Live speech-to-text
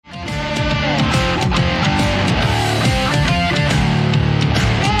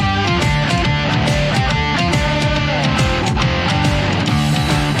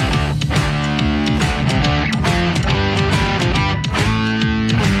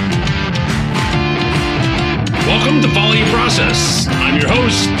Welcome to Follow Your Process. I'm your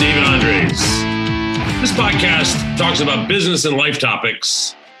host, David Andres. This podcast talks about business and life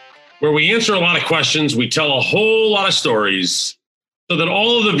topics where we answer a lot of questions, we tell a whole lot of stories so that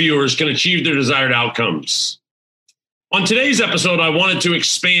all of the viewers can achieve their desired outcomes. On today's episode, I wanted to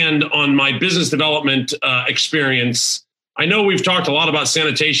expand on my business development experience. I know we've talked a lot about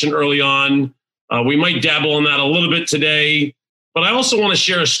sanitation early on. We might dabble in that a little bit today, but I also want to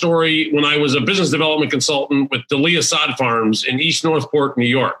share a story when I was a business development consultant with Delia Sod Farms in East Northport, New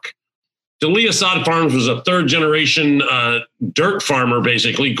York. Delia Sod Farms was a third generation dirt farmer,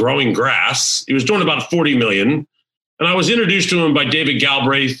 basically growing grass. He was doing about 40 million. And I was introduced to him by David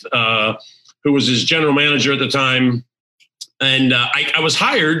Galbraith, who was his general manager at the time. And I was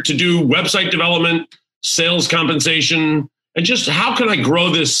hired to do website development, sales compensation, and just how can I grow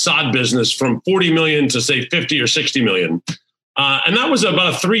this sod business from 40 million to say 50 or 60 million? And that was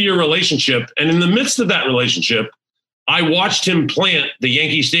about a 3-year relationship. And in the midst of that relationship, I watched him plant the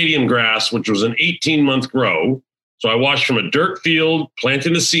Yankee Stadium grass, which was an 18-month grow. So I watched from a dirt field,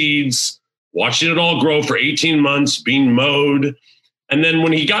 planting the seeds, watching it all grow for 18 months, being mowed. And then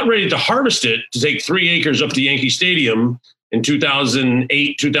when he got ready to harvest it, to take 3 acres up to Yankee Stadium in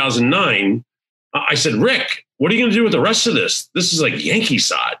 2008, 2009, I said, Rick, what are you going to do with the rest of this? This is like Yankee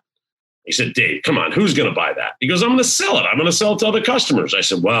sod. He said, Dave, come on, who's going to buy that? He goes, I'm going to sell it. I'm going to sell it to other customers. I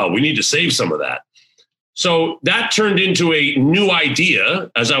said, well, we need to save some of that. So that turned into a new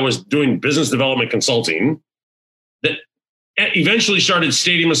idea as I was doing business development consulting that eventually started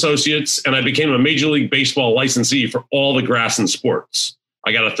Stadium Associates, and I became a Major League Baseball licensee for all the grass and sports.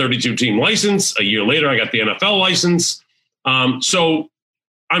 I got a 32-team license. A year later, I got the NFL license. So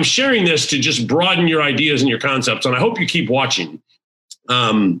I'm sharing this to just broaden your ideas and your concepts, and I hope you keep watching.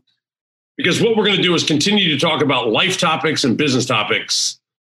 Because what we're going to do is continue to talk about life topics and business topics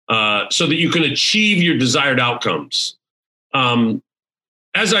so that you can achieve your desired outcomes.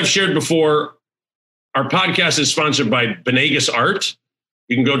 As I've shared before, our podcast is sponsored by Benegas Art.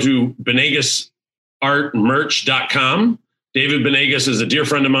 You can go to benegasartmerch.com. David Benegas is a dear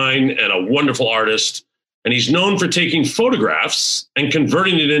friend of mine and a wonderful artist. And he's known for taking photographs and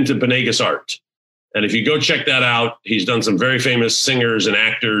converting it into Benegas art. And if you go check that out, he's done some very famous singers and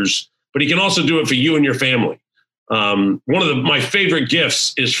actors, but he can also do it for you and your family. One of my favorite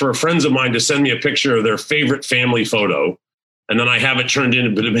gifts is for friends of mine to send me a picture of their favorite family photo. And then I have it turned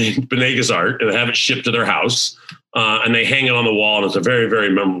into Benegas art and I have it shipped to their house and they hang it on the wall. And it's a very, very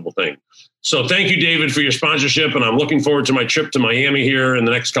memorable thing. So thank you, David, for your sponsorship. And I'm looking forward to my trip to Miami here in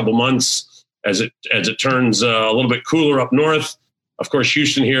the next couple months as it turns a little bit cooler up north. Of course,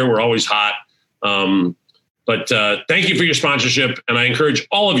 Houston here, we're always hot. But thank you for your sponsorship. And I encourage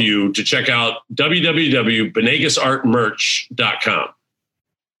all of you to check out www.benegasartmerch.com.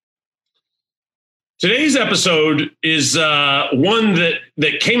 Today's episode is one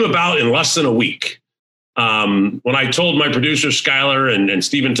that came about in less than a week. When I told my producer, Skylar, and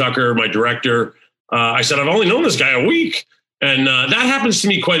Stephen Tucker, my director, I said, I've only known this guy a week. And that happens to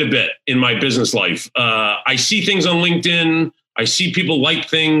me quite a bit in my business life. I see things on LinkedIn. I see people like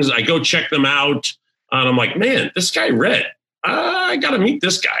things. I go check them out. And I'm like, man, this guy Red, I got to meet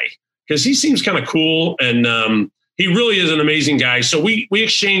this guy because he seems kind of cool. And he really is an amazing guy. So we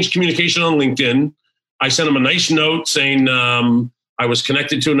exchanged communication on LinkedIn. I sent him a nice note saying I was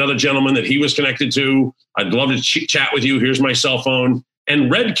connected to another gentleman that he was connected to. I'd love to chat with you. Here's my cell phone.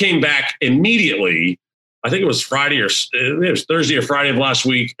 And Red came back immediately. I think it was Thursday or Friday of last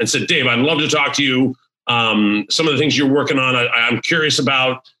week, and said, Dave, I'd love to talk to you. Some of the things you're working on, I'm curious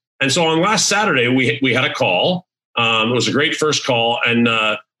about. And so on last Saturday, we had a call. It was a great first call. And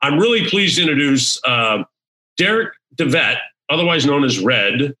I'm really pleased to introduce Derek De Vette, otherwise known as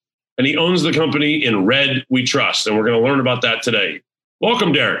Red. And he owns the company In Red We Trust. And we're going to learn about that today.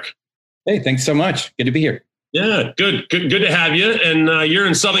 Welcome, Derek. Hey, thanks so much. Good to be here. Yeah, good to have you. And you're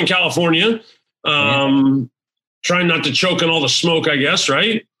in Southern California. Trying not to choke on all the smoke, I guess,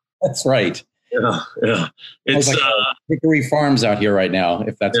 right? That's right. Yeah. It's like Hickory Farms out here right now,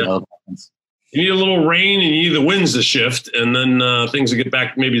 if that's all that happens. You need a little rain and you need the winds to shift, and then things will get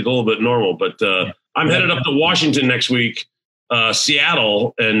back maybe a little bit normal. But I'm headed up to Washington next week,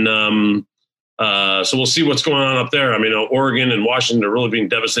 Seattle, and so we'll see what's going on up there. I mean, Oregon and Washington are really being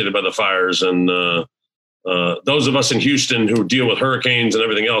devastated by the fires, and those of us in Houston who deal with hurricanes and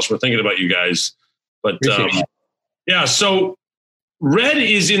everything else, we're thinking about you guys. But yeah, so Red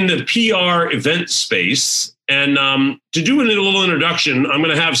is in the PR event space. And to do a little introduction, I'm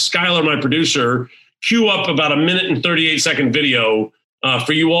going to have Skylar, my producer, cue up about a 1:38 video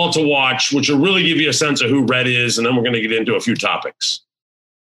for you all to watch, which will really give you a sense of who Red is. And then we're going to get into a few topics.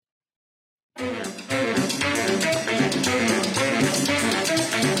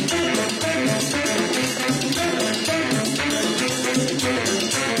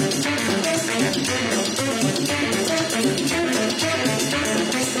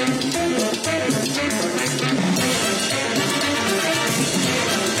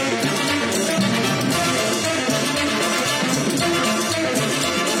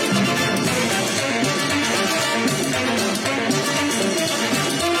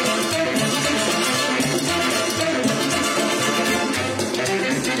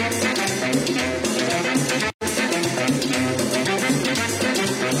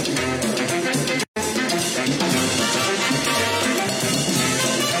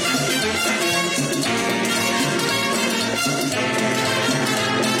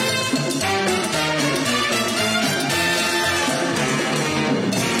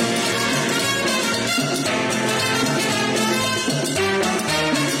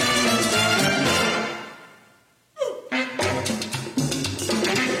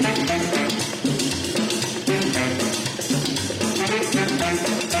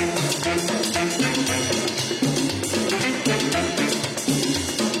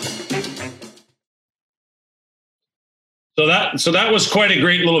 So that was quite a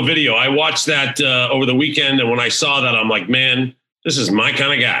great little video. I watched that over the weekend, and when I saw that, I'm like, man, this is my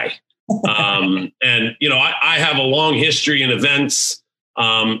kind of guy. And I have a long history in events.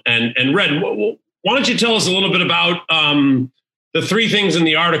 And Red, why don't you tell us a little bit about the three things in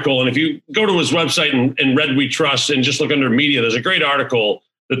the article? And if you go to his website and Red We Trust and just look under media, there's a great article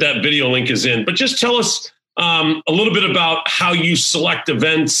that video link is in. But just tell us a little bit about how you select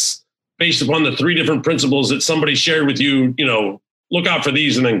events based upon the three different principles that somebody shared with you. Look out for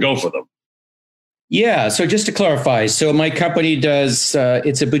these and then go for them. Yeah. So just to clarify, so my company does,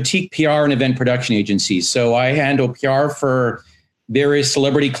 it's a boutique PR and event production agency. So I handle PR for various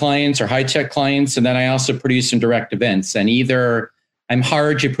celebrity clients or high-tech clients. And then I also produce and direct events. And either I'm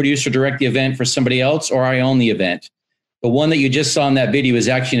hired to produce or direct the event for somebody else, or I own the event. The one that you just saw in that video is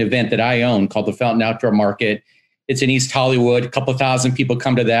actually an event that I own called the Fountain Outdoor Market. It's in East Hollywood. A couple thousand people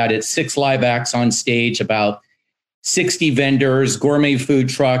come to that. It's 6 live acts on stage, about 60 vendors, gourmet food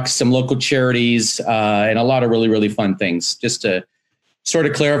trucks, some local charities, and a lot of really, really fun things, just to sort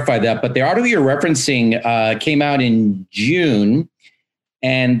of clarify that. But the article you're referencing came out in June,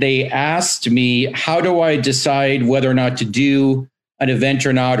 and they asked me, how do I decide whether or not to do an event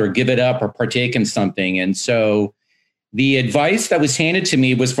or not, or give it up or partake in something? And so the advice that was handed to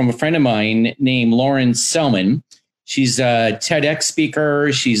me was from a friend of mine named Lauren Selman. She's a TEDx speaker.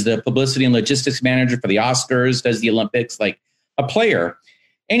 She's the publicity and logistics manager for the Oscars, does the Olympics, like a player.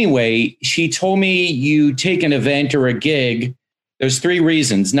 Anyway, she told me, you take an event or a gig, there's 3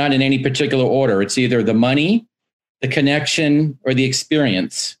 reasons, not in any particular order. It's either the money, the connection, or the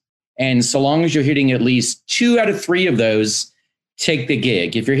experience. And so long as you're hitting at least 2 out of 3 of those, take the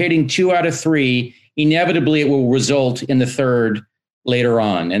gig. If you're hitting 2 out of 3, inevitably it will result in the third later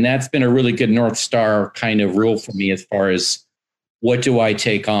on. And that's been a really good North Star kind of rule for me as far as what do I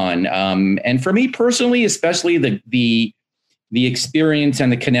take on. And for me personally, especially the experience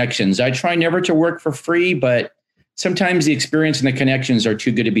and the connections. I try never to work for free, but sometimes the experience and the connections are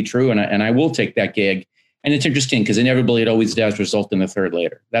too good to be true. And I will take that gig. And it's interesting because inevitably it always does result in the third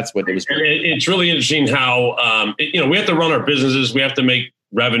later. That's what it was. It's really interesting how, we have to run our businesses. We have to make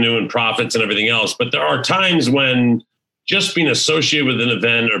revenue and profits and everything else. But there are times when just being associated with an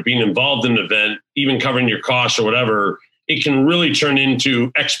event or being involved in an event, even covering your costs or whatever, it can really turn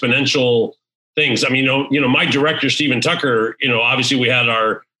into exponential things. I mean, my director, Stephen Tucker, obviously we had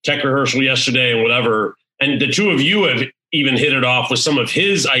our tech rehearsal yesterday and whatever. And the two of you have even hit it off with some of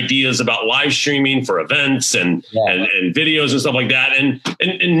his ideas about live streaming for events and videos and stuff like that.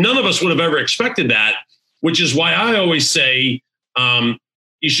 And none of us would have ever expected that, which is why I always say,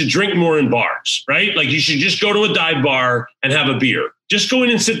 you should drink more in bars, right? Like you should just go to a dive bar and have a beer. Just go in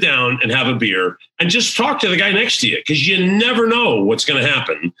and sit down and have a beer and just talk to the guy next to you, because you never know what's going to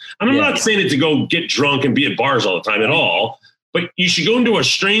happen. And I'm not saying it to go get drunk and be at bars all the time at all, but you should go into a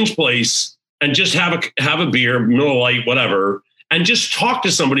strange place and just have a beer, Miller Lite, whatever, and just talk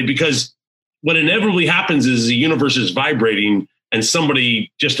to somebody, because what inevitably happens is the universe is vibrating and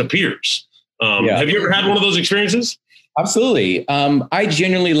somebody just appears. Have you ever had one of those experiences? Absolutely. I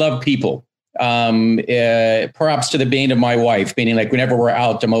genuinely love people. Perhaps to the bane of my wife, meaning like whenever we're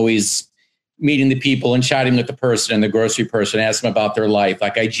out, I'm always meeting the people and chatting with the person and the grocery person, ask them about their life.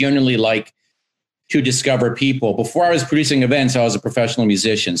 Like I genuinely like to discover people. Before I was producing events, I was a professional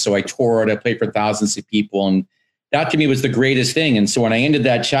musician. So I toured, I played for thousands of people. And that to me was the greatest thing. And so when I ended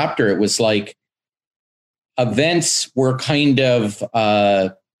that chapter, it was like events were kind of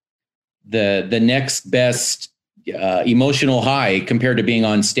the next best emotional high compared to being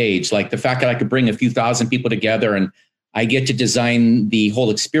on stage. Like the fact that I could bring a few thousand people together and I get to design the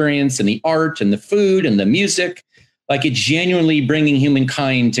whole experience and the art and the food and the music, like it genuinely bringing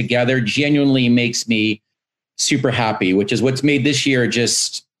humankind together genuinely makes me super happy, which is what's made this year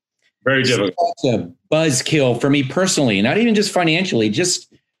just very difficult. A buzzkill for me personally, not even just financially,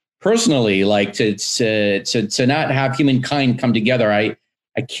 just personally, like to not have humankind come together. I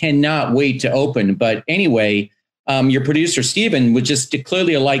cannot wait to open. But anyway, your producer, Stephen, was just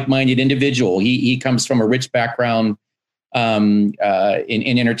clearly a like-minded individual. He comes from a rich background in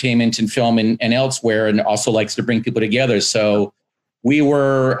entertainment and film and elsewhere, and also likes to bring people together. So we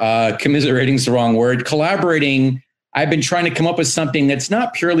were commiserating is the wrong word, collaborating. I've been trying to come up with something that's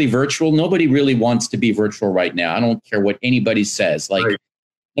not purely virtual. Nobody really wants to be virtual right now. I don't care what anybody says. Like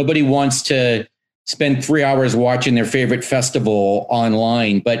nobody wants to spend 3 hours watching their favorite festival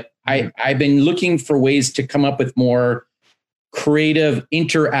online. But I've been looking for ways to come up with more creative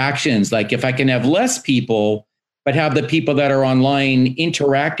interactions. Like if I can have less people, but have the people that are online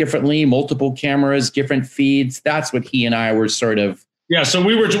interact differently, multiple cameras, different feeds. That's what he and I were sort of Yeah, so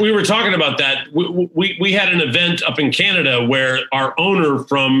we were talking about that. We had an event up in Canada where our owner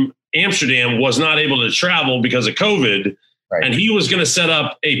from Amsterdam was not able to travel because of COVID, right. And he was going to set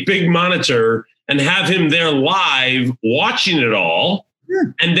up a big monitor and have him there live watching it all,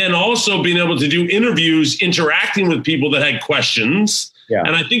 and then also being able to do interviews, interacting with people that had questions. Yeah.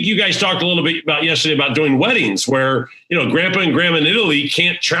 And I think you guys talked a little bit about yesterday about doing weddings where, grandpa and grandma in Italy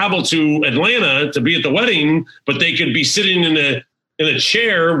can't travel to Atlanta to be at the wedding, but they could be sitting in a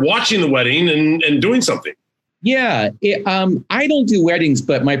chair watching the wedding and doing something. Yeah. I don't do weddings,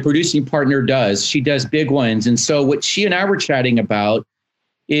 but my producing partner does. She does big ones. And so what she and I were chatting about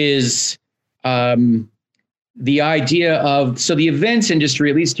is the idea of, so the events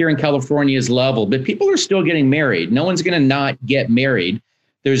industry, at least here in California, is level, but people are still getting married. No one's going to not get married.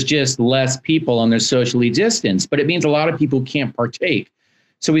 There's just less people and they're socially distanced, but it means a lot of people can't partake.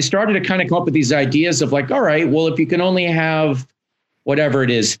 So we started to kind of come up with these ideas of like, all right, well, if you can only have whatever it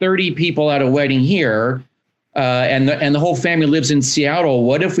is, 30 people at a wedding here, and the whole family lives in Seattle,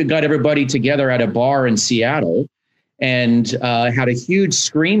 what if we got everybody together at a bar in Seattle and had a huge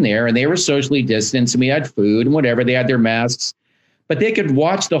screen there, and they were socially distanced, and we had food and whatever, they had their masks, but they could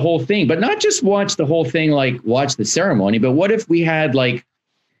watch the whole thing, but not just watch the whole thing, like watch the ceremony, but what if we had like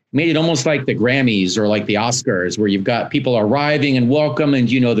made it almost like the Grammys or like the Oscars, where you've got people arriving and welcome, and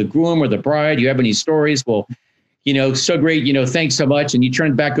the groom or the bride, you have any stories? Well, so great, thanks so much. And you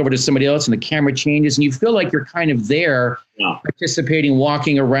turn it back over to somebody else and the camera changes and you feel like you're kind of there participating,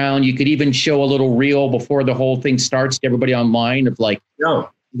 walking around. You could even show a little reel before the whole thing starts to everybody online of like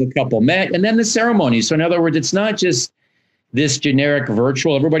the couple met and then the ceremony. So in other words, it's not just this generic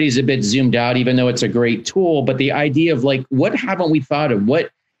virtual. Everybody's a bit zoomed out, even though it's a great tool. But the idea of like, what haven't we thought of?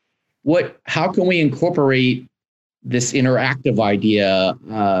 How can we incorporate this interactive idea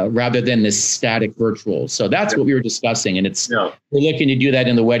rather than this static virtual? So that's what we were discussing. And we're looking to do that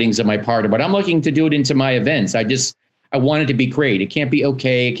in the weddings of my partner, but I'm looking to do it into my events. I want it to be great. It can't be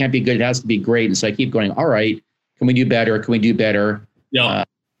okay. It can't be good. It has to be great. And so I keep going, all right, can we do better? Can we do better? Yeah.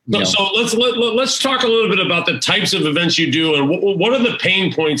 So let's talk a little bit about the types of events you do and what are the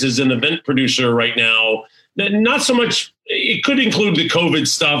pain points as an event producer right now? Not so much, it could include the COVID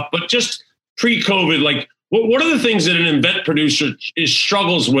stuff, but just pre-COVID, like, what are the things that an event producer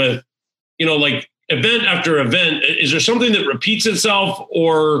struggles with, like event after event? Is there something that repeats itself,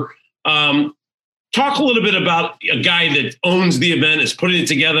 or talk a little bit about a guy that owns the event, is putting it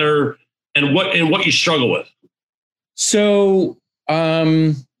together, and what you struggle with? So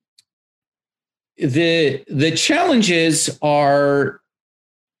the challenges of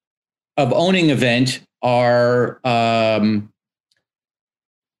owning event are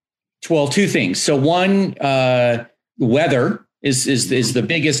two things. So one, weather is the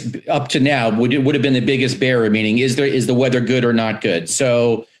biggest up to now. Would have been the biggest barrier. Meaning, is the weather good or not good?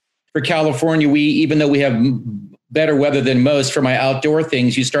 So for California, even though we have better weather than most for my outdoor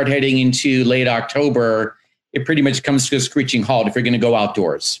things, you start heading into late October, it pretty much comes to a screeching halt if you're going to go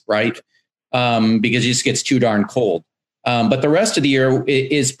outdoors, right? Because it just gets too darn cold. But the rest of the year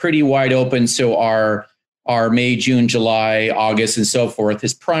is pretty wide open. So our May, June, July, August, and so forth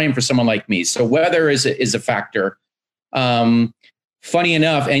is prime for someone like me. So weather is a factor. Funny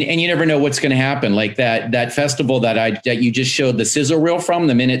enough, and you never know what's going to happen. Like that festival that you just showed the sizzle reel from,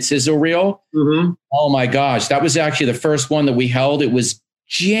 the minute sizzle reel. Mm-hmm. Oh my gosh, that was actually the first one that we held. It was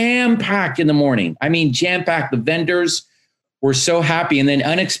jam-packed in the morning. I mean, jam-packed. The vendors were so happy. And then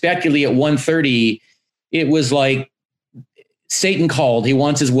unexpectedly at 1:30, it was like, Satan called. He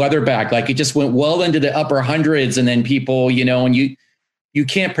wants his weather back. Like it just went well into the upper hundreds, and then people, and you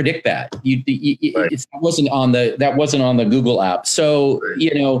can't predict that. Right. It wasn't on the Google app. So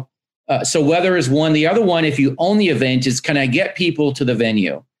right. So weather is one. The other one, if you own the event, is can I get people to the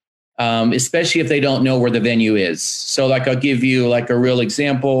venue, especially if they don't know where the venue is. So like I'll give you like a real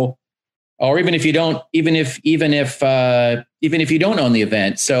example, or even if you don't, even if you don't own the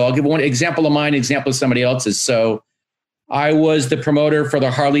event. So I'll give one example of mine, example of somebody else's. So I was the promoter for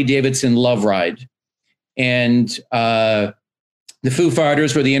the Harley Davidson Love Ride, and the Foo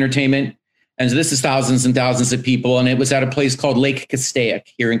Fighters were the entertainment. And so this is thousands and thousands of people. And it was at a place called Lake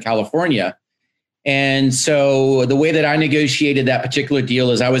Castaic here in California. And so the way that I negotiated that particular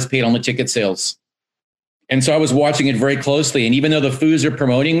deal is I was paid on the ticket sales. And so I was watching it very closely. And even though the Foos are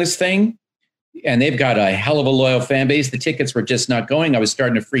promoting this thing and they've got a hell of a loyal fan base, the tickets were just not going. I was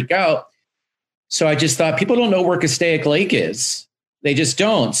starting to freak out. So I just thought, people don't know where Castaic Lake is. They just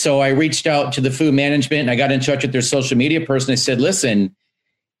don't. So I reached out to the Foo management and I got in touch with their social media person. I said, listen,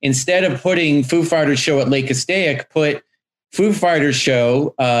 instead of putting Foo Fighters show at Lake Castaic, put Foo Fighters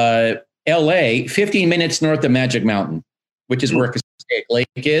show LA 15 minutes north of Magic Mountain, which is where Mosaic Lake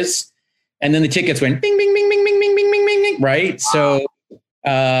is. And then the tickets went bing, bing, bing, bing, bing, bing, bing, bing, bing, bing, right? Wow.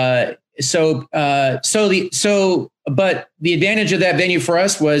 But the advantage of that venue for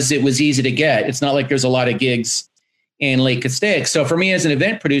us was it was easy to get. It's not like there's a lot of gigs in Lake Castaic. So for me as an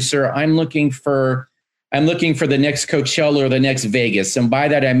event producer, I'm looking for the next Coachella or the next Vegas. And by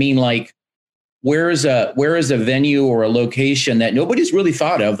that, I mean, like, where is a venue or a location that nobody's really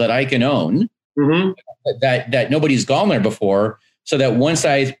thought of that I can own, that nobody's gone there before, so that once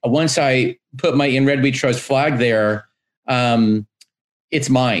I put my In Red We Trust flag there, it's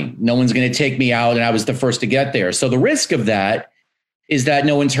mine. No one's going to take me out, and I was the first to get there. So the risk of that is that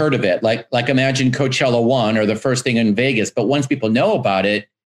no one's heard of it. Like imagine Coachella 1 or the first thing in Vegas, but once people know about it,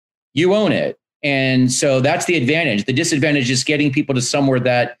 you own it. And so that's the advantage. The disadvantage is getting people to somewhere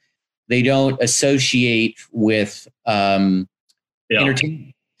that they don't associate with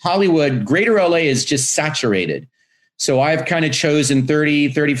entertainment. Hollywood, greater LA is just saturated. So I've kind of chosen 30,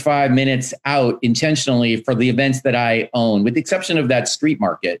 35 minutes out intentionally for the events that I own, with the exception of that street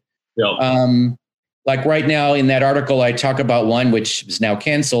market. Yeah. Like right now in that article, I talk about one which is now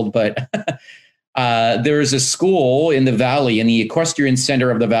canceled, but there's a school in the Valley, in the equestrian center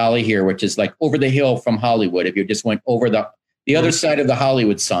of the Valley here, which is like over the hill from Hollywood. If you just went over the other side of the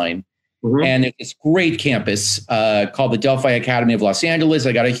Hollywood sign. And it's this great campus called the Delphi Academy of Los Angeles.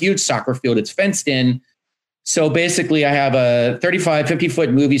 I got a huge soccer field. It's fenced in. So basically I have a 35,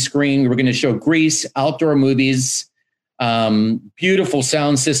 50-foot movie screen. We're going to show Grease, outdoor movies, beautiful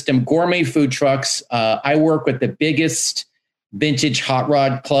sound system, gourmet food trucks. I work with the biggest vintage hot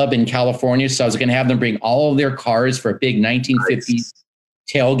rod club in California. So I was going to have them bring all of their cars for a big 1950s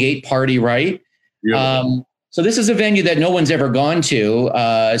tailgate party, right? So this is a venue that no one's ever gone to.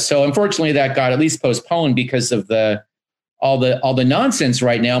 So unfortunately that got at least postponed because of all the nonsense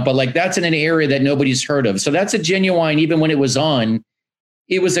right now. But like, that's in an area that nobody's heard of. So that's a genuine, even when it was on,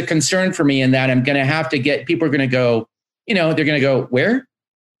 it was a concern for me in that I'm going to have to get, people are going to go, they're going to go, where?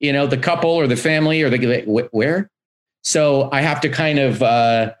 The couple or the family, or they go, where? So I have to kind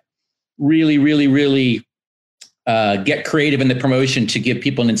of really, really, really get creative in the promotion to give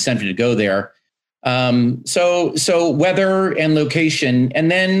people an incentive to go there. So weather and location.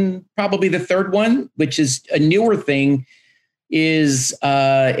 And then probably the third one, which is a newer thing, is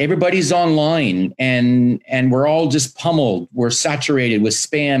everybody's online and we're all just pummeled. We're saturated with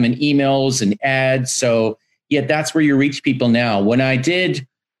spam and emails and ads. So yet that's where you reach people now. When I did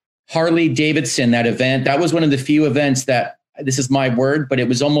Harley Davidson, that event, that was one of the few events that, this is my word, but it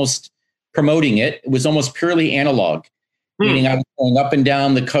was almost promoting it. It was almost purely analog. Meaning I was going up and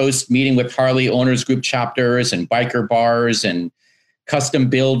down the coast, meeting with Harley owners group chapters and biker bars and custom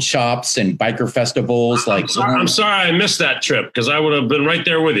build shops and biker festivals. I'm sorry I missed that trip, because I would have been right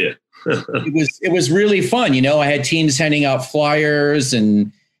there with you. It was really fun. I had teams handing out flyers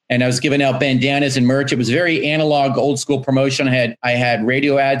and I was giving out bandanas and merch. It was very analog, old school promotion. I had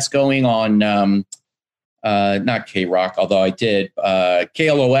radio ads going on, not K-Rock, although I did,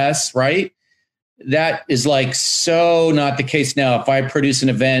 KLOS, right? That is like so not the case now. If I produce an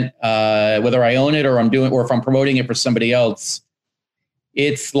event, whether I own it or or if I'm promoting it for somebody else,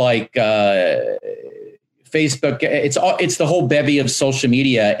 it's like Facebook. It's the whole bevy of social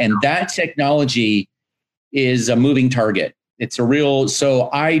media, and that technology is a moving target. It's a real.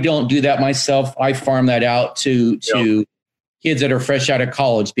 So I don't do that myself. I farm that out to kids that are fresh out of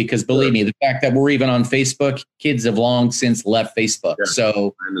college, because believe me, the fact that we're even on Facebook, kids have long since left Facebook. Yeah,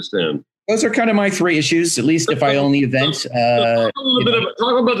 so I understand. Those are kind of my three issues, at least if I own the event.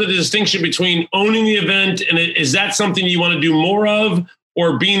 Talk about the distinction between owning the event, and is that something you want to do more of,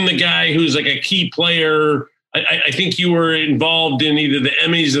 or being the guy who's like a key player? I think you were involved in either the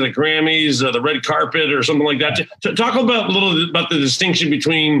Emmys or the Grammys or the red carpet or something like that. Talk about a little bit about the distinction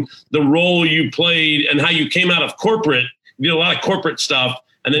between the role you played and how you came out of corporate. You did a lot of corporate stuff,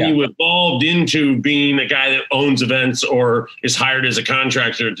 and then you evolved into being a guy that owns events or is hired as a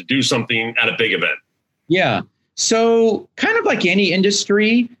contractor to do something at a big event. Yeah. So kind of like any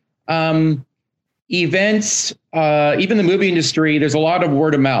industry, events, even the movie industry, there's a lot of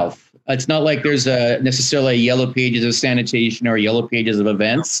word of mouth. It's not like there's necessarily yellow pages of sanitation or yellow pages of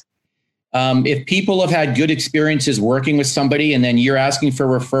events. If people have had good experiences working with somebody and then you're asking for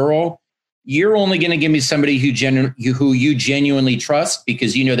referral, you're only going to give me somebody who you genuinely trust,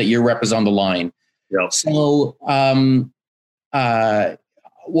 because you know that your rep is on the line. Yep. So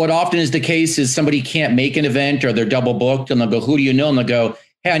what often is the case is somebody can't make an event or they're double booked, and they'll go, who do you know? And they'll go,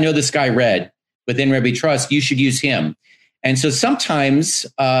 hey, I know this guy Red within Red We Trust. You should use him. And so sometimes,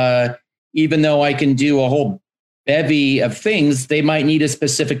 even though I can do a whole bevy of things, they might need a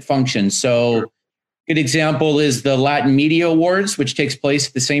specific function. So Good example is the Latin Media Awards, which takes place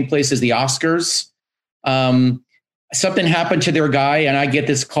at the same place as the Oscars. Something happened to their guy, and I get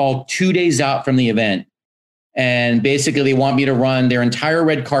this call 2 days out from the event. And basically, they want me to run their entire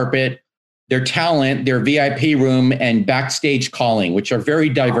red carpet, their talent, their VIP room, and backstage calling, which are very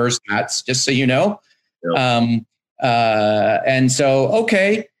diverse hats, just so you know. Yep. And so,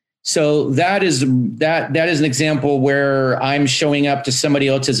 okay. So that is an example where I'm showing up to somebody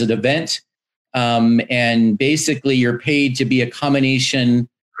else's event. And basically you're paid to be a combination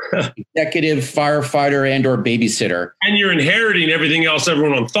executive, firefighter, and or babysitter. And you're inheriting everything else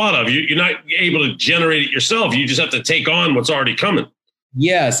everyone thought of. You're not able to generate it yourself. You just have to take on what's already coming.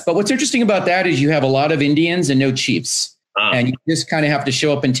 Yes. But what's interesting about that is you have a lot of Indians and no chiefs. And you just kind of have to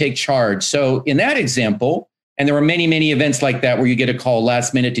show up and take charge. So in that example, and there were many, many events like that where you get a call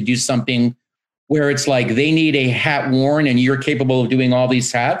last minute to do something where it's like they need a hat worn and you're capable of doing all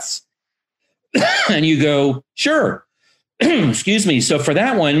these hats. And you go, sure. Excuse me. So for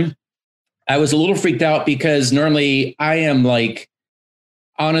that one, I was a little freaked out because normally I am like,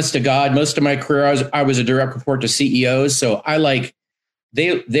 honest to God, most of my career, I was a direct report to CEOs. So I like,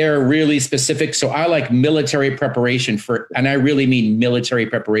 they're really specific. So I like military preparation and I really mean military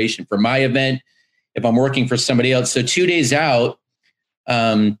preparation for my event if I'm working for somebody else. So 2 days out,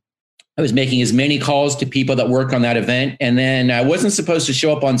 I was making as many calls to people that work on that event. And then I wasn't supposed to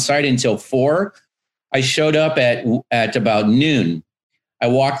show up on site until 4. I showed up at about noon. I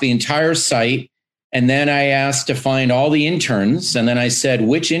walked the entire site. And then I asked to find all the interns. And then I said,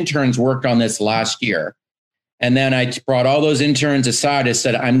 which interns worked on this last year? And then I brought all those interns aside. I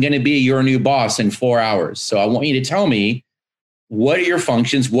said, I'm going to be your new boss in 4 hours. So I want you to tell me, what are your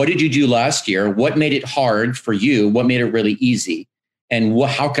functions? What did you do last year? What made it hard for you? What made it really easy? And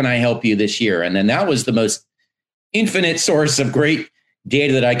how can I help you this year? And then that was the most infinite source of great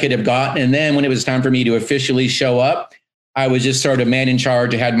data that I could have gotten. And then when it was time for me to officially show up, I was just sort of man in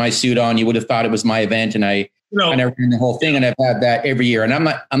charge. I had my suit on. You would have thought it was my event, and I ran the whole thing. And I've had that every year. And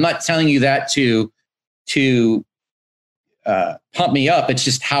I'm not telling you that to pump me up. It's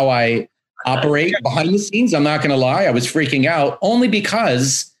just how I operate behind the scenes. I'm not going to lie. I was freaking out only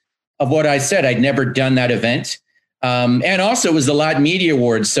because of what I said. I'd never done that event. And also it was the Latin Media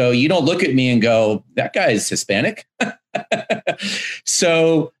Awards. So you don't look at me and go, that guy is Hispanic.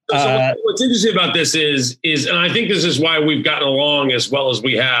 So what's interesting about this is, and I think this is why we've gotten along as well as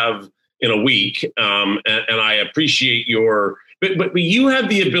we have in a week. And I appreciate but you have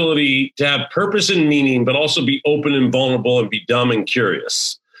the ability to have purpose and meaning, but also be open and vulnerable and be dumb and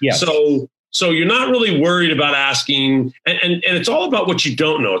curious. Yeah. So you're not really worried about asking, and it's all about what you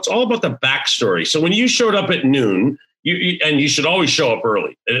don't know. It's all about the backstory. So when you showed up at noon, you should always show up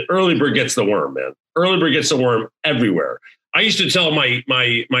early. Early bird gets the worm, man. Early bird gets the worm everywhere. I used to tell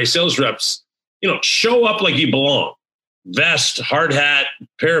my sales reps, show up like you belong. Vest, hard hat,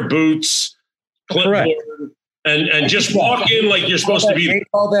 pair of boots, clipboard, and just walk in like you're supposed to be.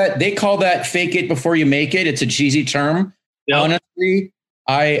 They call that fake it before you make it. It's a cheesy term. Yep. Honestly,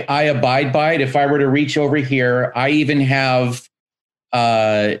 I abide by it. If I were to reach over here, I even have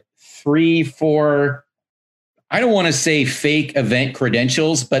 3, 4, I don't want to say fake event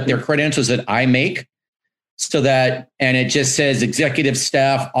credentials, but they're credentials that I make and it just says executive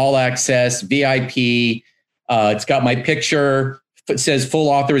staff, all access, VIP. It's got my picture. It says full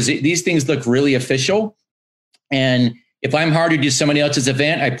authorization. These things look really official. And if I'm hired to do somebody else's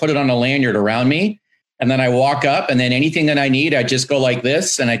event, I put it on a lanyard around me. And then I walk up, and then anything that I need, I just go like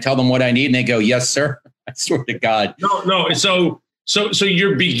this, and I tell them what I need, and they go, "Yes, sir." I swear to God. No. So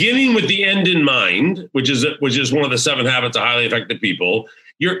you're beginning with the end in mind, which is one of the 7 habits of highly effective people.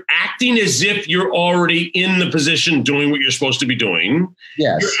 You're acting as if you're already in the position doing what you're supposed to be doing.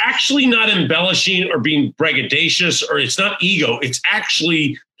 Yes. You're actually not embellishing or being braggadocious, or it's not ego. It's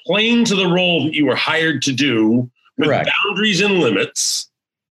actually playing to the role that you were hired to do with Correct. Boundaries and limits.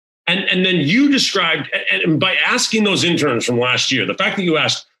 And then you described, and by asking those interns from last year, the fact that you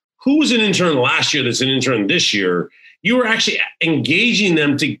asked, who was an intern last year that's an intern this year, you were actually engaging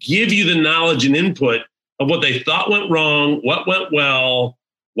them to give you the knowledge and input of what they thought went wrong, what went well,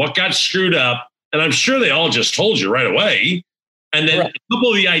 what got screwed up. And I'm sure they all just told you right away. And then a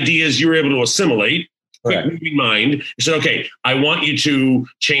couple of the ideas you were able to assimilate, quick moving mind. You said, okay, I want you to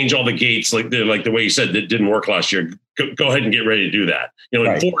change all the gates like the way you said that didn't work last year. Go ahead and get ready to do that. In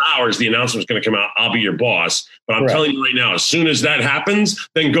 4 hours, the announcement's going to come out. I'll be your boss. But I'm telling you right now, as soon as that happens,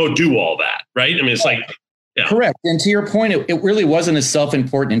 then go do all that. Right? I mean, it's like, yeah. Correct. And to your point, it really wasn't as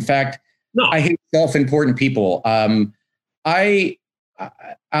self-important. In fact, I hate self-important people. I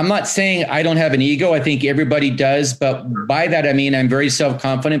I'm not saying I don't have an ego. I think everybody does. But by that, I mean, I'm very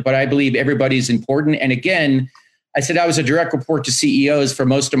self-confident, but I believe everybody's important. And again, I said I was a direct report to CEOs for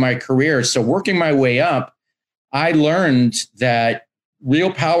most of my career. So working my way up, I learned that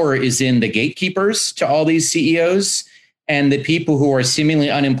real power is in the gatekeepers to all these CEOs, and the people who are seemingly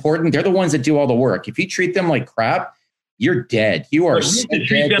unimportant. They're the ones that do all the work. If you treat them like crap, you're dead. You are so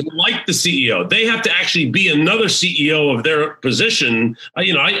treat them like the CEO. They have to actually be another CEO of their position.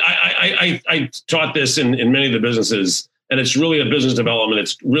 I taught this in many of the businesses, and it's really a business development.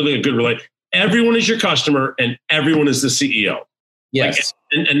 It's really a good relate. Everyone is your customer, and everyone is the CEO. Yes,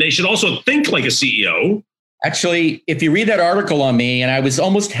 and they should also think like a CEO. Actually, if you read that article on me, and I was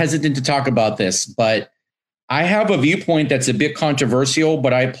almost hesitant to talk about this, but I have a viewpoint that's a bit controversial,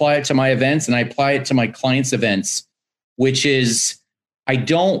 but I apply it to my events and I apply it to my clients' events, which is I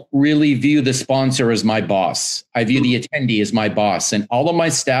don't really view the sponsor as my boss. I view the attendee as my boss. And all of my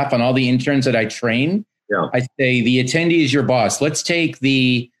staff and all the interns that I train, I say the attendee is your boss. Let's take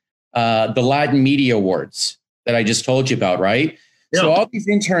the Latin Media Awards that I just told you about, right? Yeah. So all these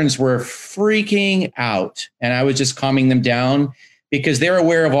interns were freaking out, and I was just calming them down because they're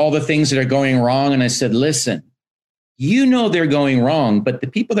aware of all the things that are going wrong. And I said, listen, you know they're going wrong, but the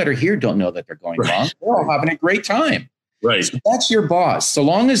people that are here don't know that they're going wrong. They're all having a great time. Right. So that's your boss. So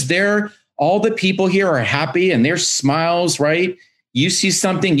long as all the people here are happy and their smiles, right? You see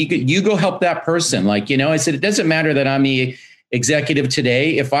something, you go help that person. Like, I said, it doesn't matter that I'm the executive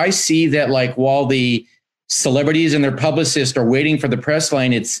today. If I see that, like, while the celebrities and their publicists are waiting for the press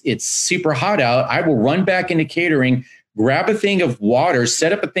line, it's super hot out, I will run back into catering, grab a thing of water,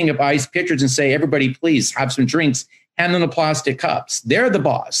 set up a thing of ice pitchers and say, everybody, please have some drinks, hand them the plastic cups. They're the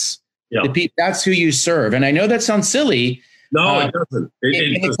boss. Yeah. That's who you serve. And I know that sounds silly. No, it doesn't.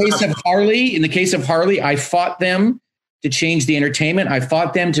 In the case of Harley, I fought them to change the entertainment. I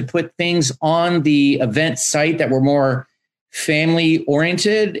fought them to put things on the event site that were more family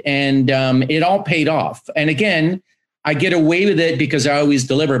oriented, and it all paid off. And again, I get away with it because I always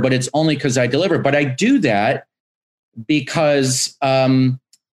deliver, but it's only because I deliver. But I do that because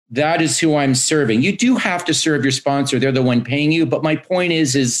that is who I'm serving. You do have to serve your sponsor. They're the one paying you. But my point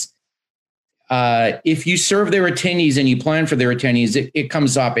is if you serve their attendees and you plan for their attendees, it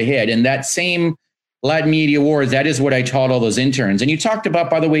comes up ahead. And that same Latin Media Awards, that is what I taught all those interns. And you talked about,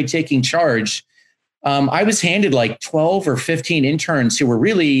 by the way, taking charge. I was handed like 12 or 15 interns who were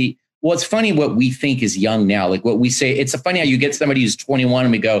really, well, it's funny what we think is young now. Like what we say, it's funny how you get somebody who's 21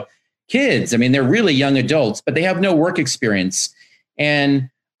 and we go, kids. I mean, they're really young adults, but they have no work experience. And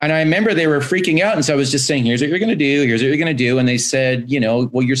I remember they were freaking out. And so I was just saying, here's what you're going to do. Here's what you're going to do. And they said,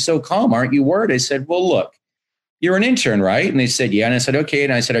 well, you're so calm, aren't you worried? I said, well, look, you're an intern, right? And they said, yeah. And I said, okay.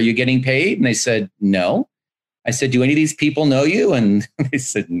 And I said, are you getting paid? And they said, no. I said, do any of these people know you? And they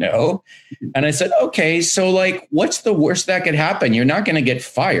said, no. And I said, okay, so like, what's the worst that could happen? You're not going to get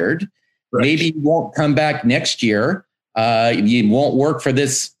fired. Right. Maybe you won't come back next year. You won't work for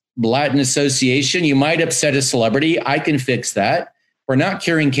this Latin association. You might upset a celebrity. I can fix that. We're not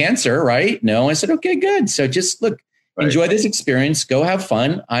curing cancer, right? No. I said, okay, good. So just look, enjoy this experience. Go have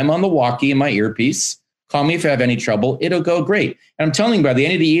fun. I'm on the walkie in my earpiece. Call me if you have any trouble. It'll go great. And I'm telling you, by the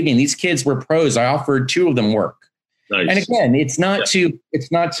end of the evening, these kids were pros. I offered 2 of them work. Nice. And again, it's not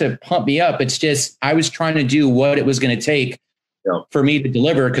to pump me up. It's just I was trying to do what it was going to take for me to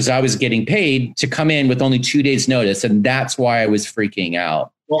deliver because I was getting paid to come in with only 2 days notice. And that's why I was freaking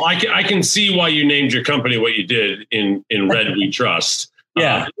out. Well, I can see why you named your company what you did in Red We Trust.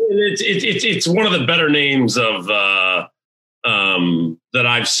 Yeah. It's one of the better names of that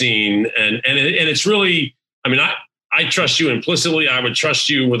I've seen. And it's really, I mean, I trust you implicitly. I would trust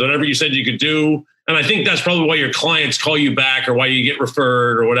you with whatever you said you could do. And I think that's probably why your clients call you back or why you get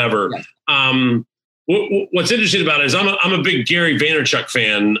referred or whatever. Yeah. What's interesting about it is I'm a big Gary Vaynerchuk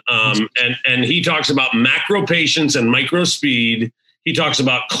fan. And he talks about macro patience and micro speed. He talks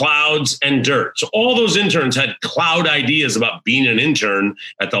about clouds and dirt. So all those interns had cloud ideas about being an intern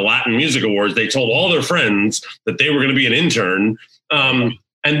at the Latin Music Awards. They told all their friends that they were going to be an intern. And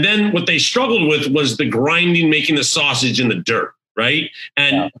then what they struggled with was the grinding, making the sausage in the dirt, right?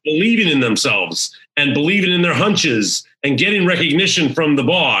 And believing in themselves and believing in their hunches and getting recognition from the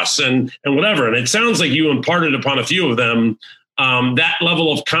boss and whatever. And it sounds like you imparted upon a few of them that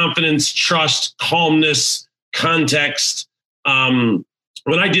level of confidence, trust, calmness, context. When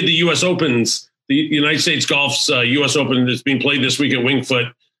I did the U.S. Opens, the United States Golf's U.S. Open that's being played this week at Winged Foot,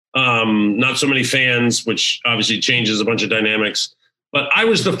 not so many fans, which obviously changes a bunch of dynamics. But I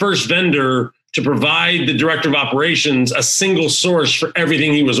was the first vendor to provide the director of operations a single source for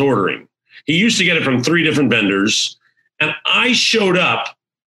everything he was ordering. He used to get it from 3 different vendors. And I showed up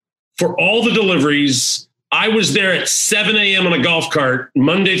for all the deliveries. I was there at 7 a.m. on a golf cart,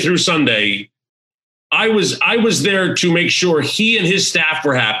 Monday through Sunday. I was there to make sure he and his staff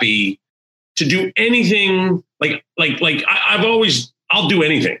were happy, to do anything I'll do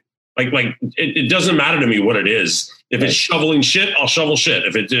anything. It doesn't matter to me what it is. If it's shoveling shit, I'll shovel shit.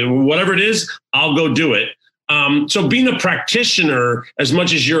 If it's whatever it is, I'll go do it. So being a practitioner, as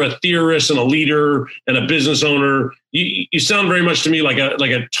much as you're a theorist and a leader and a business owner, you sound very much to me like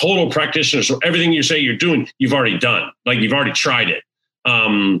a total practitioner. So everything you say you're doing, you've already done. Like you've already tried it,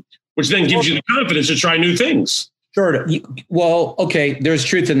 which then gives you the confidence to try new things. Sure. Well, okay, there's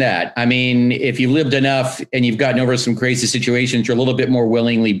truth in that. I mean, if you lived enough and you've gotten over some crazy situations, you're a little bit more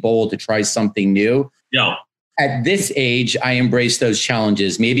willingly bold to try something new. Yeah. At this age, I embrace those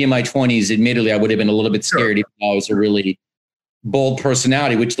challenges. Maybe in my 20s, admittedly, I would have been a little bit scared if I was a really bold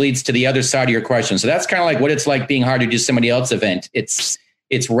personality, which leads to the other side of your question. So that's kind of like what it's like being hired to do somebody else's event. It's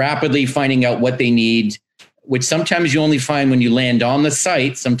rapidly finding out what they need, which sometimes you only find when you land on the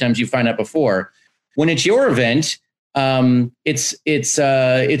site. Sometimes you find out before. When it's your event,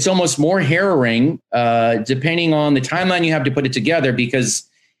 it's almost more harrowing, depending on the timeline you have to put it together, because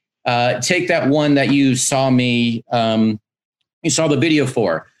take that one that you saw me, you saw the video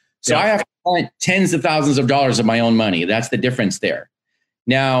for. So I have to spend tens of thousands of dollars of my own money. That's the difference there.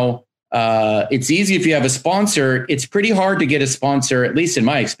 Now, it's easy if you have a sponsor. It's pretty hard to get a sponsor, at least in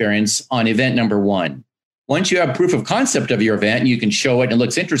my experience, on event number one. Once you have proof of concept of your event, you can show it and it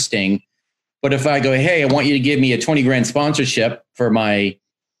looks interesting. But if I go, hey, I want you to give me a 20 grand sponsorship for my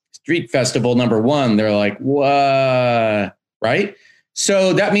street festival number one, they're like, what? Right?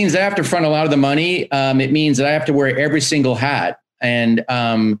 So that means I have to front a lot of the money. It means that I have to wear every single hat. And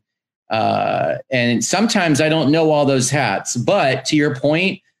sometimes I don't know all those hats. But to your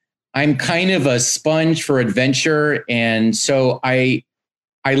point, I'm kind of a sponge for adventure. And so I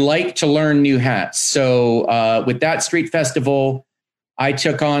like to learn new hats. So with that street festival, I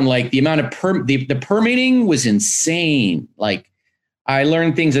took on like the amount of the permitting was insane. Like I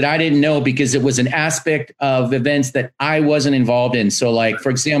learned things that I didn't know because it was an aspect of events that I wasn't involved in. So like,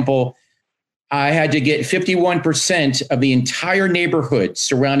 for example, I had to get 51% of the entire neighborhood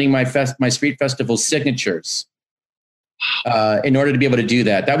surrounding my street festival signatures in order to be able to do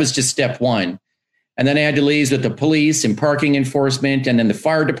that. That was just step one. And then I had to liaise with the police and parking enforcement, and then the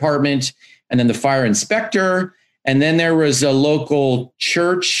fire department, and then the fire inspector. And then there was a local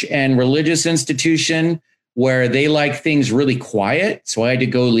church and religious institution where they like things really quiet. So I had to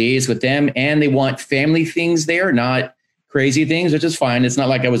go liaise with them, and they want family things there, not crazy things, which is fine. It's not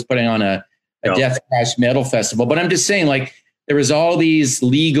like I was putting on a death thrash metal festival, but I'm just saying, like, there was all these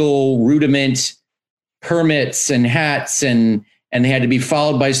legal rudiment permits and hats, and they had to be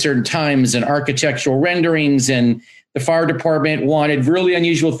followed by certain times, and architectural renderings, and the fire department wanted really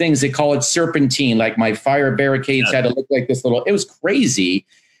unusual things. They call it serpentine. Like my fire barricades had to look like this little, it was crazy.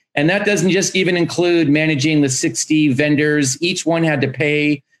 And that doesn't just even include managing the 60 vendors. Each one had to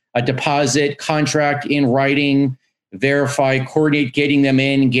pay a deposit, contract in writing, verify, coordinate, getting them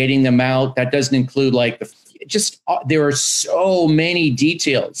in, getting them out. That doesn't include like there are so many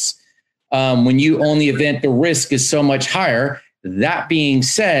details. When you own the event, the risk is so much higher. That being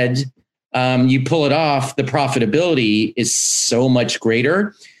said, you pull it off, the profitability is so much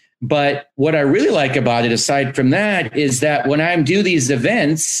greater. But what I really like about it, aside from that, is that when I do these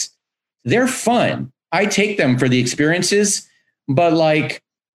events, they're fun. I take them for the experiences, but like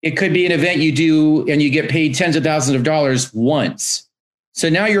it could be an event you do and you get paid tens of thousands of dollars once. So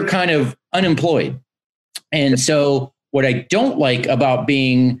now you're kind of unemployed. And so what I don't like about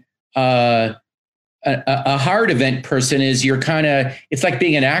being a hard event person is it's like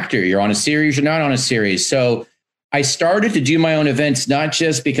being an actor. You're on a series, you're not on a series. So I started to do my own events, not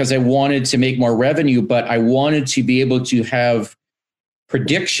just because I wanted to make more revenue, but I wanted to be able to have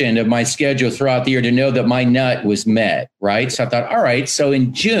prediction of my schedule throughout the year to know that my nut was met, right? So I thought, all right, so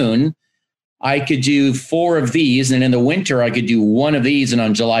in June, I could do 4 of these. And in the winter, I could do 1 of these. And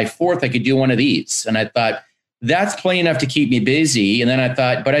on July 4th, I could do 1 of these. And I thought, that's plenty enough to keep me busy. And then I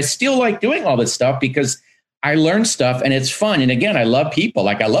thought, but I still like doing all this stuff because I learn stuff and it's fun. And again, I love people.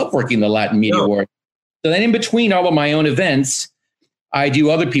 Like I love working the Latin Media Award. So then in between all of my own events, I do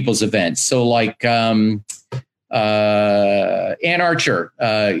other people's events. So like Ann Archer,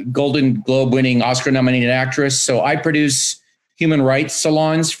 Golden Globe winning Oscar nominated actress. So I produce human rights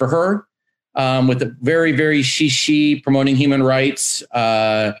salons for her with a very, very she promoting human rights.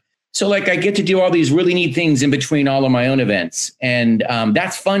 So like I get to do all these really neat things in between all of my own events. And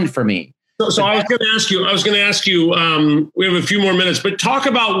that's fun for me. So I was going to ask you, we have a few more minutes, but talk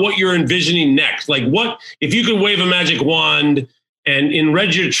about what you're envisioning next. Like what, if you could wave a magic wand and in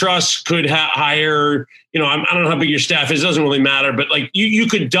Regia Trust could hire, I don't know how big your staff is, it doesn't really matter, but like you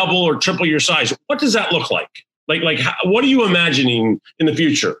could double or triple your size. What does that look like? What are you imagining in the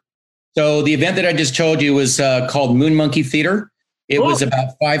future? So the event that I just told you was called Moon Monkey Theater. It was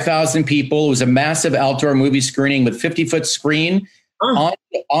about 5,000 people. It was a massive outdoor movie screening with 50-foot screen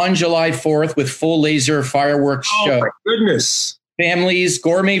on July 4th with full laser fireworks show. Oh, my goodness. Families,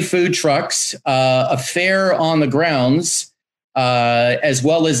 gourmet food trucks, a fair on the grounds, as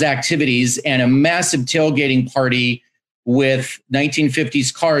well as activities, and a massive tailgating party with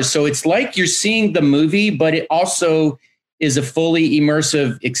 1950s cars. So it's like you're seeing the movie, but it also is a fully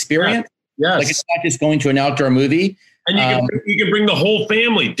immersive experience. Yes. Like it's not just going to an outdoor movie. And you can bring the whole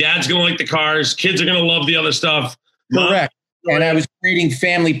family. Dad's going to like the cars. Kids are going to love the other stuff. Correct. And I was creating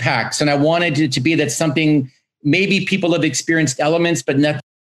family packs, and I wanted it to be that something maybe people have experienced elements, but nothing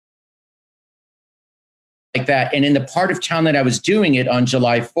like that. And in the part of town that I was doing it on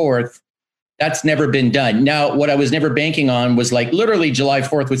July 4th, that's never been done. Now, what I was never banking on was like literally July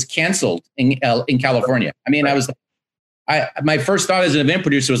 4th was canceled in California. I mean, my first thought as an event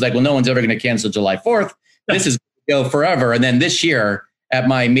producer was like, well, no one's ever going to cancel July 4th. This is going to go forever. And then this year at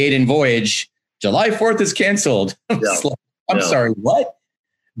my maiden voyage, July 4th is canceled. I'm sorry, what?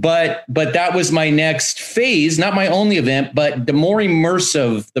 But that was my next phase, not my only event, but the more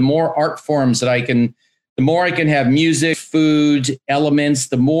immersive, the more art forms that the more I can have music, food, elements,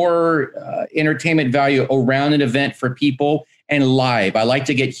 the more entertainment value around an event for people and live. I like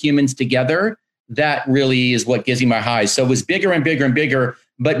to get humans together. That really is what gives me my highs. So it was bigger and bigger and bigger,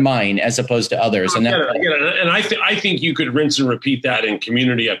 but mine as opposed to others. And I think you could rinse and repeat that in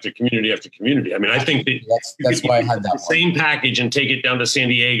community after community after community. I mean, I think that's why I had that same package and take it down to San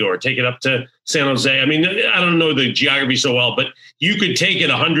Diego or take it up to San Jose. I mean, I don't know the geography so well, but you could take it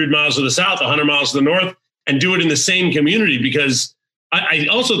 100 miles to the south, 100 miles to the north, and do it in the same community. Because I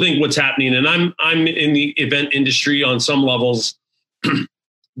also think what's happening, and I'm in the event industry on some levels,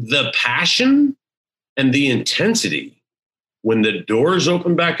 the passion and the intensity when the doors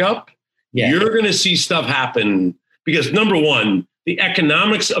open back up, you're going to see stuff happen because number one, the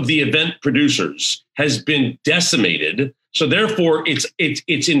economics of the event producers has been decimated. So therefore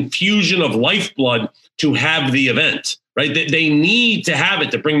it's infusion of lifeblood to have the event, right? They need to have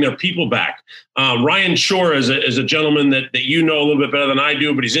it to bring their people back. Ryan Shore is a gentleman that you know a little bit better than I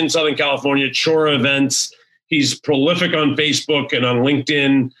do, but he's in Southern California, Chora Events. He's prolific on Facebook and on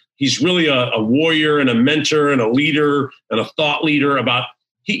LinkedIn. He's really a warrior and a mentor and a leader and a thought leader about,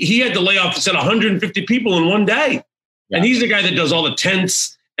 he had to lay off, said 150 people in one day. Yeah. And he's the guy that does all the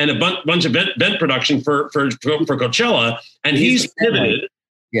tents and a bunch of event production for Coachella. And he's pivoted.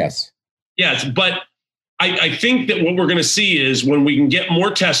 Yes. Yes. But I think that what we're going to see is when we can get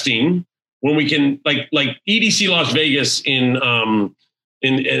more testing, when we can like EDC Las Vegas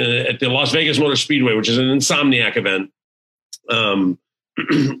at the Las Vegas Motor Speedway, which is an Insomniac event.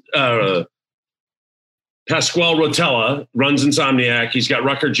 Pasquale Rotella runs Insomniac. He's got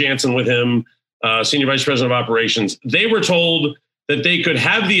Rucker Jansen with him, Senior Vice President of Operations. They were told that they could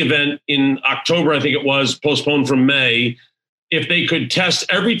have the event in October, I think it was, postponed from May, if they could test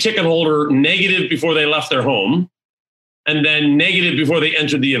every ticket holder negative before they left their home and then negative before they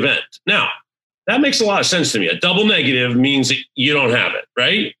entered the event. Now, that makes a lot of sense to me. A double negative means that you don't have it,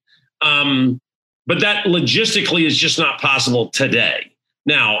 right? But that logistically is just not possible today.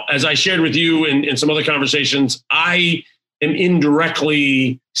 Now, as I shared with you in some other conversations, I am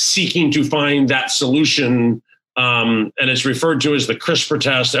indirectly seeking to find that solution. And it's referred to as the CRISPR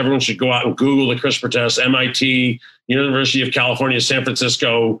test. Everyone should go out and Google the CRISPR test, MIT, University of California, San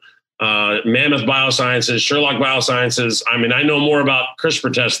Francisco, Mammoth Biosciences, Sherlock Biosciences. I mean, I know more about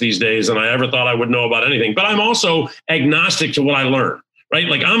CRISPR tests these days than I ever thought I would know about anything, but I'm also agnostic to what I learn, right?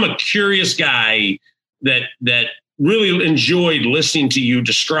 Like I'm a curious guy that really enjoyed listening to you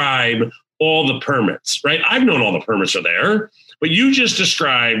describe all the permits, right? I've known all the permits are there, but you just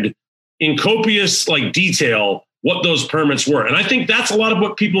described in copious detail what those permits were. And I think that's a lot of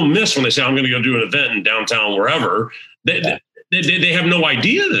what people miss when they say, I'm going to go do an event in downtown, wherever. They have no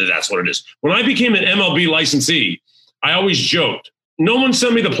idea that that's what it is. When I became an MLB licensee, I always joked, no one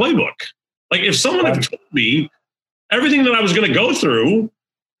sent me the playbook. Like if someone had told me everything that I was going to go through,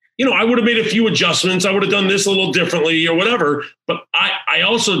 I would have made a few adjustments. I would have done this a little differently or whatever. But I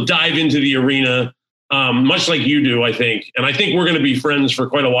also dive into the arena much like you do, I think. And I think we're going to be friends for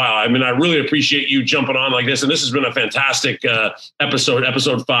quite a while. I mean, I really appreciate you jumping on like this. And this has been a fantastic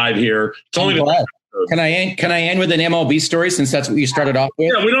episode 5 here. It's only Can I end with an MLB story since that's what you started off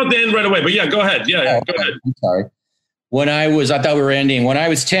with? Yeah, we don't have to end right away. But yeah, go ahead. Yeah, go ahead. I'm sorry. I thought we were ending. When I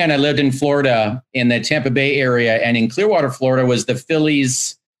was 10, I lived in Florida in the Tampa Bay area, and in Clearwater, Florida was the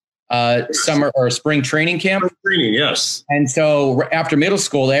Phillies summer or spring training camp. Spring training, yes. And so after middle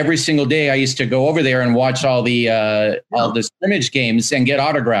school, every single day I used to go over there and watch all the scrimmage games and get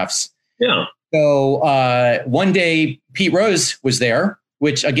autographs. Yeah. So one day Pete Rose was there,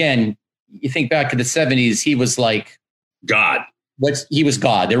 which again, you think back to the 70s, he was like God. He was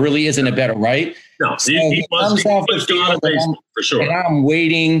God. There really isn't a better, right? No, so he was God of baseball, for sure. And I'm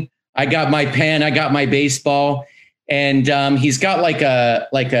waiting. I got my pen. I got my baseball. And he's got like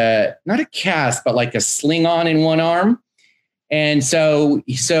a not a cast, but like a sling on in one arm. And so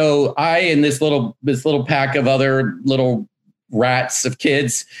I and this little pack of other little rats of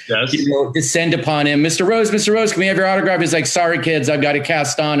kids, yes, descend upon him. Mr. Rose, can we have your autograph? He's like, sorry, kids, I've got a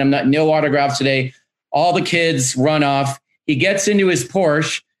cast on. No autographs today. All the kids run off. He gets into his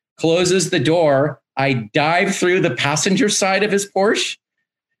Porsche, closes the door. I dive through the passenger side of his Porsche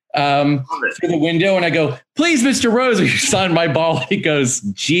through the window, and I go, please, Mr. Rose, will you sign my ball? He goes,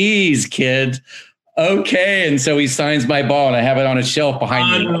 geez, kid. Okay. And so he signs my ball, and I have it on a shelf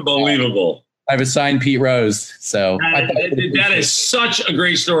behind me. Unbelievable. I have assigned Pete Rose. So that is such a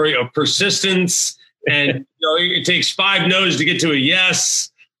great story of persistence. And it takes 5 no's to get to a yes.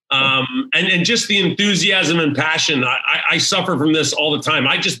 And just the enthusiasm and passion. I suffer from this all the time.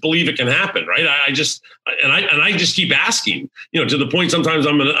 I just believe it can happen, right? I just keep asking, to the point sometimes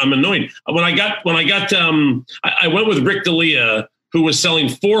I'm annoyed. I went with Rick D'Elia, who was selling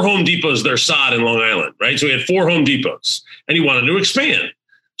 4 Home Depots their sod in Long Island, right? So he had 4 Home Depots, and he wanted to expand.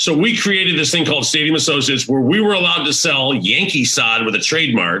 So we created this thing called Stadium Associates, where we were allowed to sell Yankee sod with a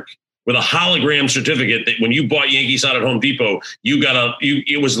trademark, with a hologram certificate that when you bought Yankee sod at Home Depot,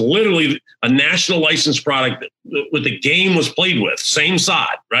 it was literally a national licensed product that the game was played with. Same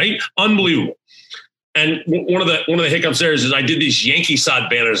sod, right? Unbelievable. And one of the hiccups there is I did these Yankee sod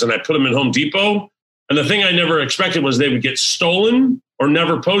banners and I put them in Home Depot. And the thing I never expected was they would get stolen or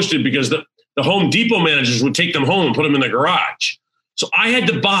never posted, because the Home Depot managers would take them home and put them in the garage. So I had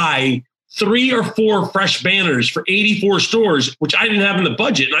to buy 3 or 4 fresh banners for 84 stores, which I didn't have in the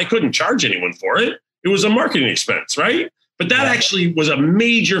budget, and I couldn't charge anyone for it. It was a marketing expense, right? But that actually was a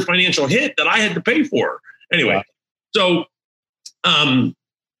major financial hit that I had to pay for. Anyway, so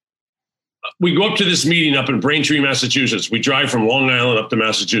we go up to this meeting up in Braintree, Massachusetts. We drive from Long Island up to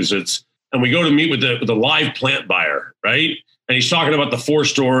Massachusetts, and we go to meet with the live plant buyer, right? And he's talking about the 4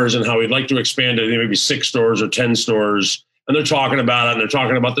 stores and how he'd like to expand to maybe 6 stores or 10 stores. And they're talking about it, and they're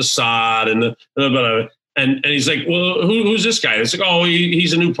talking about the sod and and he's like, well, who's this guy? And it's like, oh,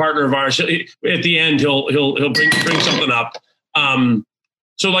 he's a new partner of ours. At the end, he'll bring something up.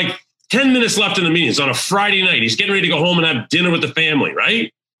 So like 10 minutes left in the meeting. It's on a Friday night. He's getting ready to go home and have dinner with the family,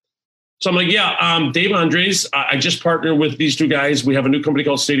 right? So I'm like, yeah, Dave Andres, I just partnered with these 2 guys. We have a new company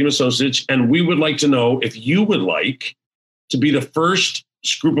called Stadium Associates, and we would like to know if you would like to be the first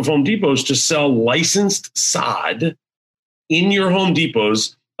group of Home Depots to sell licensed sod in your Home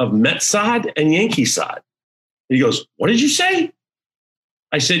Depots of Met sod and Yankee sod. And he goes, what did you say?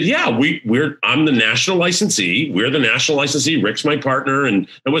 I said, yeah, I'm the national licensee. We're the national licensee. Rick's my partner. And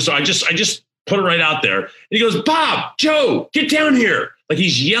so I just put it right out there. And he goes, Bob, Joe, get down here. Like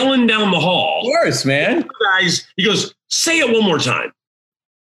he's yelling down the hall. Of course, man. Guys, he goes, say it one more time.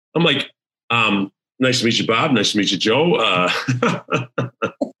 I'm like, nice to meet you, Bob. Nice to meet you, Joe.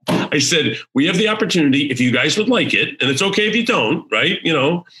 I said, we have the opportunity, if you guys would like it, and it's okay if you don't, right?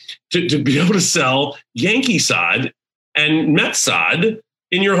 To be able to sell Yankee sod and Met sod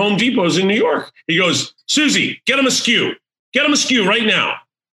in your Home Depots in New York. He goes, Susie, get him a SKU. Get him a SKU right now.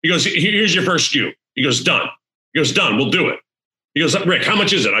 He goes, here's your first SKU. He goes, done. He goes, done. We'll do it. He goes, Rick, how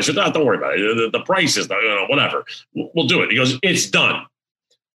much is it? I said, don't worry about it. The price is, whatever. We'll do it. He goes, it's done.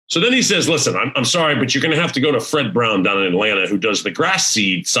 So then he says, listen, I'm sorry, but you're going to have to go to Fred Brown down in Atlanta, who does the grass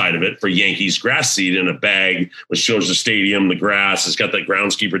seed side of it for Yankees, grass seed in a bag, which shows the stadium, the grass. It's got the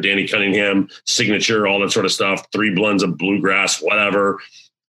groundskeeper, Danny Cunningham, signature, all that sort of stuff, 3 blends of bluegrass, whatever.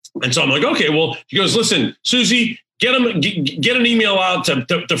 And so I'm like, okay, well, he goes, listen, Susie, get an email out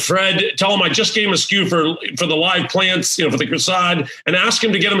to Fred. Tell him I just gave him a SKU for the live plants, for the sod, and ask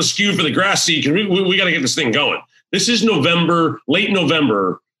him to get him a SKU for the grass seed, because we got to get this thing going. This is late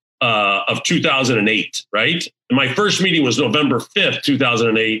November, of 2008, right? And my first meeting was November 5th,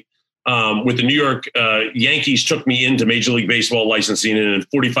 2008, with the New York Yankees. Took me into Major League Baseball licensing, and in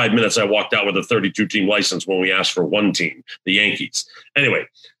 45 minutes, I walked out with a 32-team license when we asked for 1 team, the Yankees. Anyway,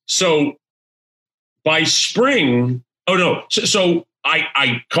 so by spring, so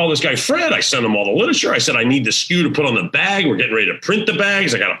I call this guy Fred. I send him all the literature. I said, I need the SKU to put on the bag. We're getting ready to print the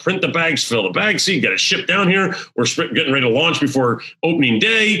bags. I got to print the bags, fill the bag seat, get it shipped down here. We're getting ready to launch before opening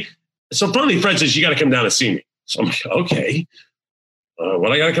day. So finally, Fred says, you got to come down and see me. So I'm like, okay.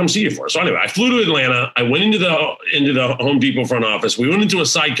 What I got to come see you for? So anyway, I flew to Atlanta. I went into the Home Depot front office. We went into a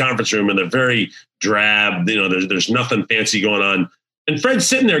side conference room, and they're very drab. There's nothing fancy going on. And Fred's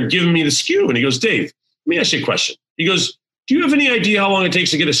sitting there giving me the SKU, and he goes, Dave, let me ask you a question. He goes, do you have any idea how long it takes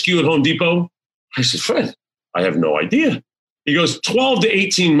to get a SKU at Home Depot? I said, Fred, I have no idea. He goes, 12 to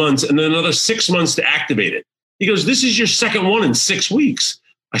 18 months, and then another 6 months to activate it. He goes, this is your second one in 6 weeks.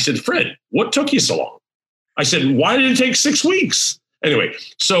 I said, Fred, what took you so long? I said, why did it take 6 weeks? Anyway,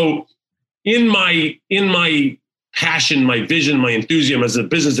 so in my passion, my vision, my enthusiasm as a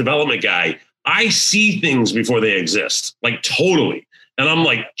business development guy, I see things before they exist, like totally. And I'm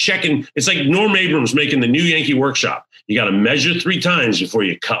like checking. It's like Norm Abrams making the new Yankee Workshop. You got to measure 3 times before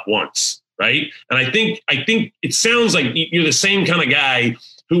you cut once, right? And I think it sounds like you're the same kind of guy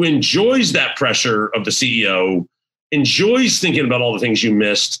who enjoys that pressure of the CEO, enjoys thinking about all the things you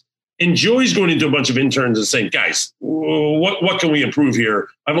missed, enjoys going into a bunch of interns and saying, guys, what can we improve here?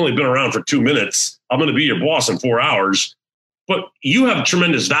 I've only been around for 2 minutes. I'm going to be your boss in 4 hours, but you have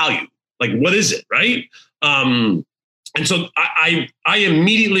tremendous value. Like, what is it, right? And so I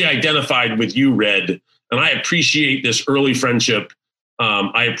immediately identified with you, Red, and I appreciate this early friendship.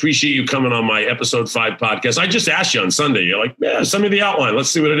 I appreciate you coming on my episode 5 podcast. I just asked you on Sunday. You're like, yeah, send me the outline. Let's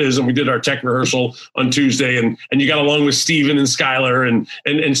see what it is. And we did our tech rehearsal on Tuesday, and you got along with Steven and Skylar.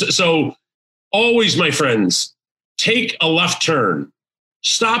 And so always, my friends, take a left turn,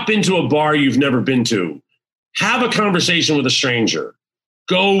 stop into a bar you've never been to, have a conversation with a stranger,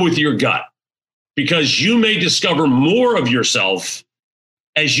 go with your gut, because you may discover more of yourself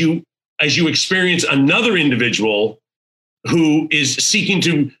as you experience another individual who is seeking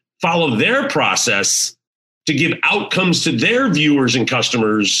to follow their process to give outcomes to their viewers and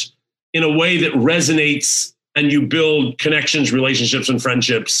customers in a way that resonates, and you build connections, relationships, and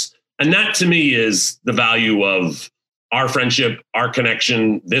friendships. And that, to me, is the value of our friendship, our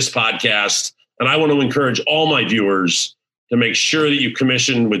connection, this podcast. And I want to encourage all my viewers to make sure that you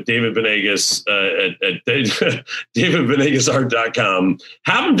commission with David Venegas at davidvenegasart.com.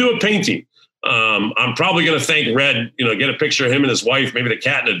 Have him do a painting. I'm probably going to thank Red, get a picture of him and his wife, maybe the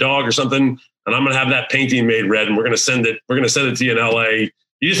cat and a dog or something. And I'm going to have that painting made, Red, and we're going to send it to you in LA.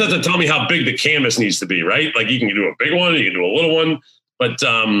 You just have to tell me how big the canvas needs to be, right? Like, you can do a big one, you can do a little one, but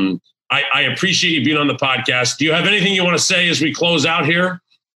I appreciate you being on the podcast. Do you have anything you want to say as we close out here?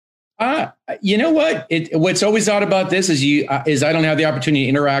 You know what? What's always odd about this is I don't have the opportunity to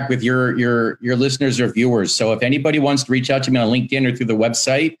interact with your listeners or viewers. So if anybody wants to reach out to me on LinkedIn or through the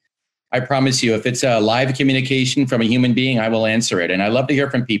website, I promise you, if it's a live communication from a human being, I will answer it. And I love to hear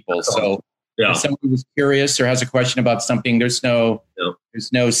from people. So if someone was curious or has a question about something, there's no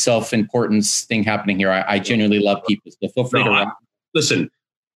self-importance thing happening here. I genuinely love people. So feel free to listen.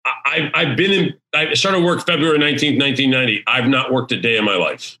 I started work February 19th, 1990. I've not worked a day in my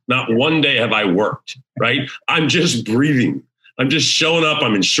life. Not one day have I worked, right? I'm just breathing. I'm just showing up.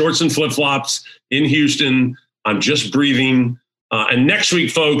 I'm in shorts and flip-flops in Houston. I'm just breathing. And next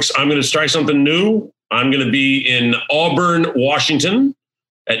week, folks, I'm going to try something new. I'm going to be in Auburn, Washington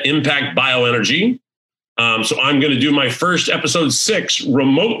at Impact Bioenergy. So I'm going to do my first episode 6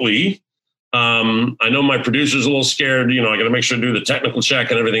 remotely. I know my producer's a little scared. I got to make sure to do the technical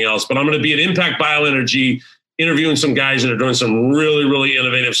check and everything else. But I'm going to be at Impact Bioenergy interviewing some guys that are doing some really, really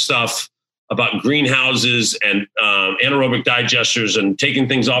innovative stuff about greenhouses and anaerobic digesters and taking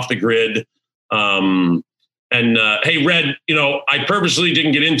things off the grid. Hey, Red, I purposely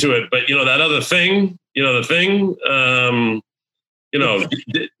didn't get into it, but that other thing, I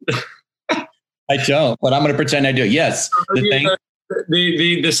don't, but I'm going to pretend I do. Yes. The thing.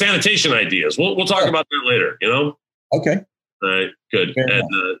 The sanitation ideas. We'll talk about that later, Okay. All right, good.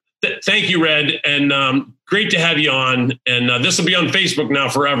 And thank you, Red. And great to have you on. And this will be on Facebook now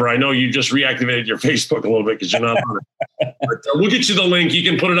forever. I know you just reactivated your Facebook a little bit because you're not on it. But we'll get you the link. You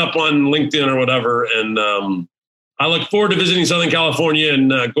can put it up on LinkedIn or whatever. And I look forward to visiting Southern California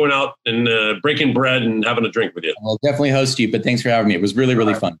and going out and breaking bread and having a drink with you. I'll definitely host you, but thanks for having me. It was really,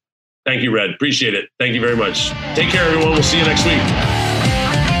 really fun. Thank you, Red. Appreciate it. Thank you very much. Take care, everyone. We'll see you next week.